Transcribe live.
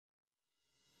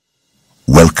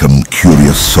Welcome,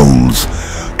 curious souls,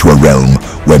 to a realm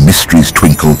where mysteries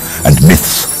twinkle and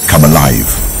myths come alive.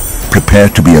 Prepare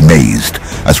to be amazed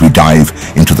as we dive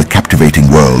into the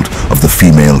captivating world of the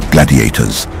female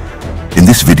gladiators. In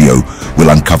this video,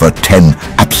 we'll uncover 10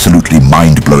 absolutely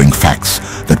mind-blowing facts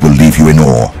that will leave you in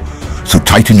awe. So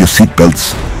tighten your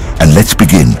seatbelts and let's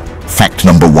begin. Fact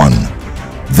number 1.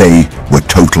 They were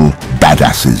total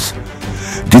badasses.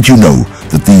 Did you know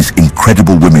that these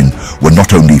incredible women were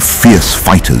not only fierce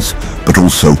fighters, but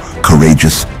also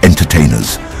courageous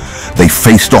entertainers? They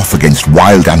faced off against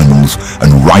wild animals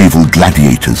and rival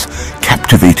gladiators,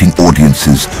 captivating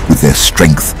audiences with their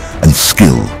strength and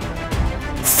skill.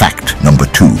 Fact number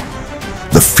 2.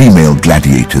 The female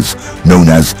gladiators, known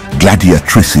as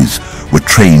gladiatrices, were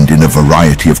trained in a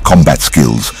variety of combat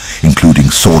skills, including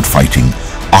sword fighting,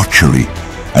 archery,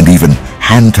 and even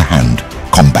hand-to-hand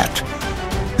combat.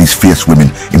 These fierce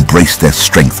women embraced their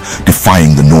strength,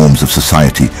 defying the norms of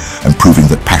society and proving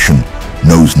that passion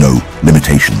knows no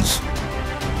limitations.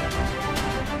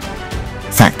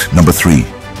 Fact number 3.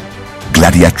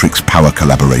 Gladiatrix power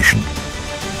collaboration.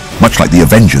 Much like the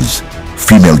Avengers,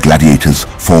 female gladiators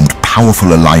formed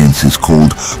powerful alliances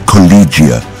called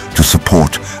collegia to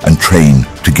support and train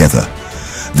together.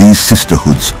 These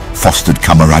sisterhoods fostered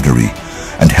camaraderie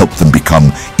and helped them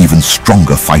become even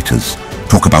stronger fighters.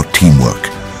 Talk about teamwork.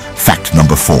 Fact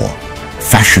number 4.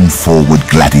 Fashion-forward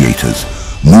gladiators.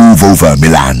 Move over,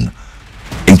 Milan.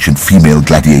 Ancient female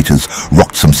gladiators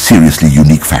rocked some seriously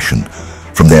unique fashion.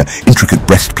 From their intricate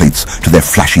breastplates to their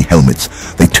flashy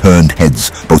helmets, they turned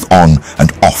heads both on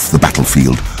and off the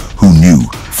battlefield. Who knew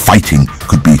fighting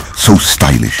could be so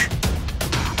stylish?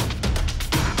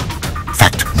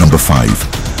 Fact number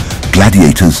 5.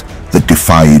 Gladiators that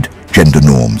defied gender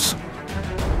norms.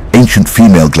 Ancient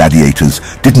female gladiators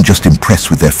didn't just impress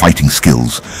with their fighting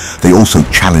skills, they also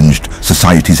challenged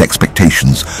society's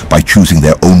expectations by choosing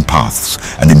their own paths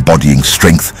and embodying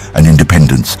strength and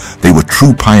independence. They were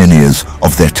true pioneers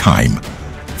of their time.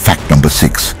 Fact number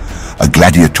 6. A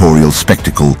gladiatorial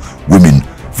spectacle, women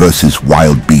versus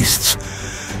wild beasts.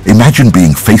 Imagine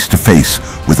being face to face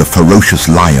with a ferocious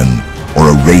lion or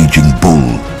a raging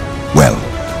bull. Well,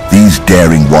 these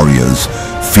daring warriors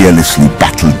fearlessly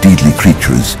battled deadly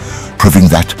creatures, proving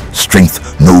that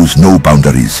strength knows no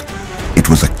boundaries. It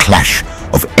was a clash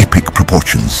of epic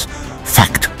proportions.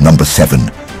 Fact number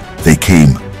 7. They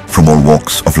came from all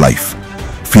walks of life.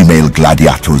 Female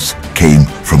gladiators came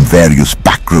from various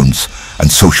backgrounds and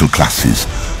social classes.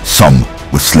 Some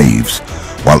were slaves,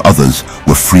 while others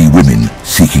were free women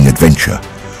seeking adventure.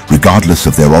 Regardless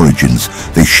of their origins,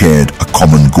 they shared a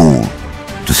common goal: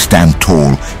 to stand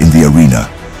tall in the arena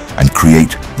and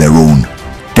create their own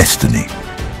destiny.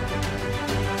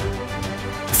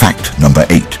 Fact number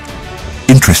 8.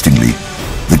 Interestingly,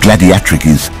 the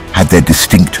gladiatrixes had their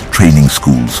distinct training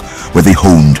schools where they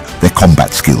honed their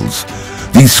combat skills.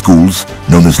 These schools,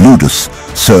 known as ludus,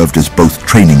 served as both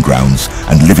training grounds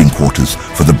and living quarters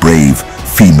for the brave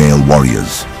female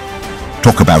warriors.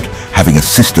 Talk about having a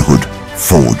sisterhood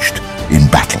forged in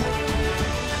battle.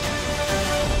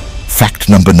 Fact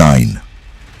number 9.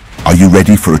 Are you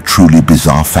ready for a truly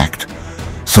bizarre fact?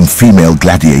 Some female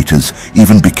gladiators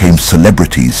even became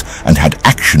celebrities and had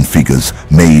action figures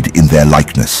made in their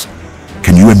likeness.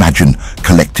 Can you imagine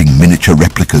collecting miniature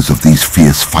replicas of these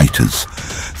fierce fighters?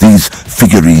 These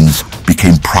figurines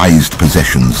became prized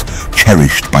possessions,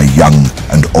 cherished by young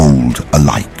and old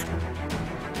alike.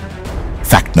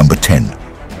 Fact number 10.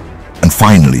 And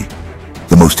finally,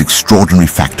 the most extraordinary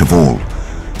fact of all.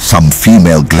 Some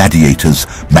female gladiators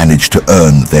managed to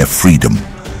earn their freedom.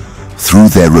 Through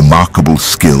their remarkable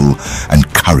skill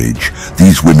and courage,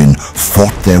 these women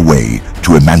fought their way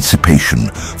to emancipation,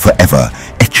 forever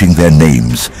etching their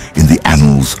names in the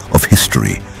annals of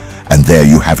history. And there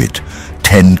you have it,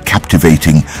 10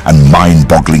 captivating and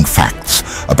mind-boggling facts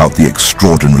about the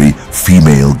extraordinary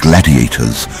female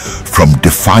gladiators. From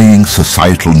defying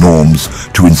societal norms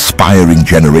to inspiring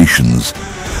generations,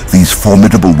 these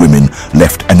formidable women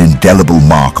left an indelible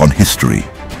mark on history.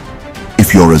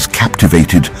 If you're as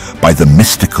captivated by the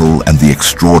mystical and the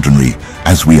extraordinary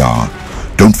as we are,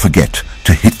 don't forget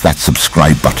to hit that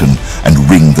subscribe button and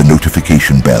ring the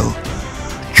notification bell.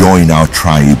 Join our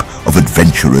tribe of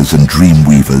adventurers and dream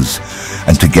weavers,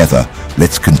 and together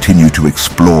let's continue to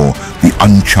explore the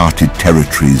uncharted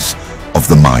territories of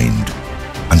the mind.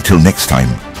 Until next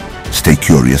time, stay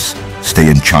curious,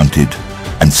 stay enchanted,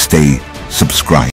 and stay subscribed.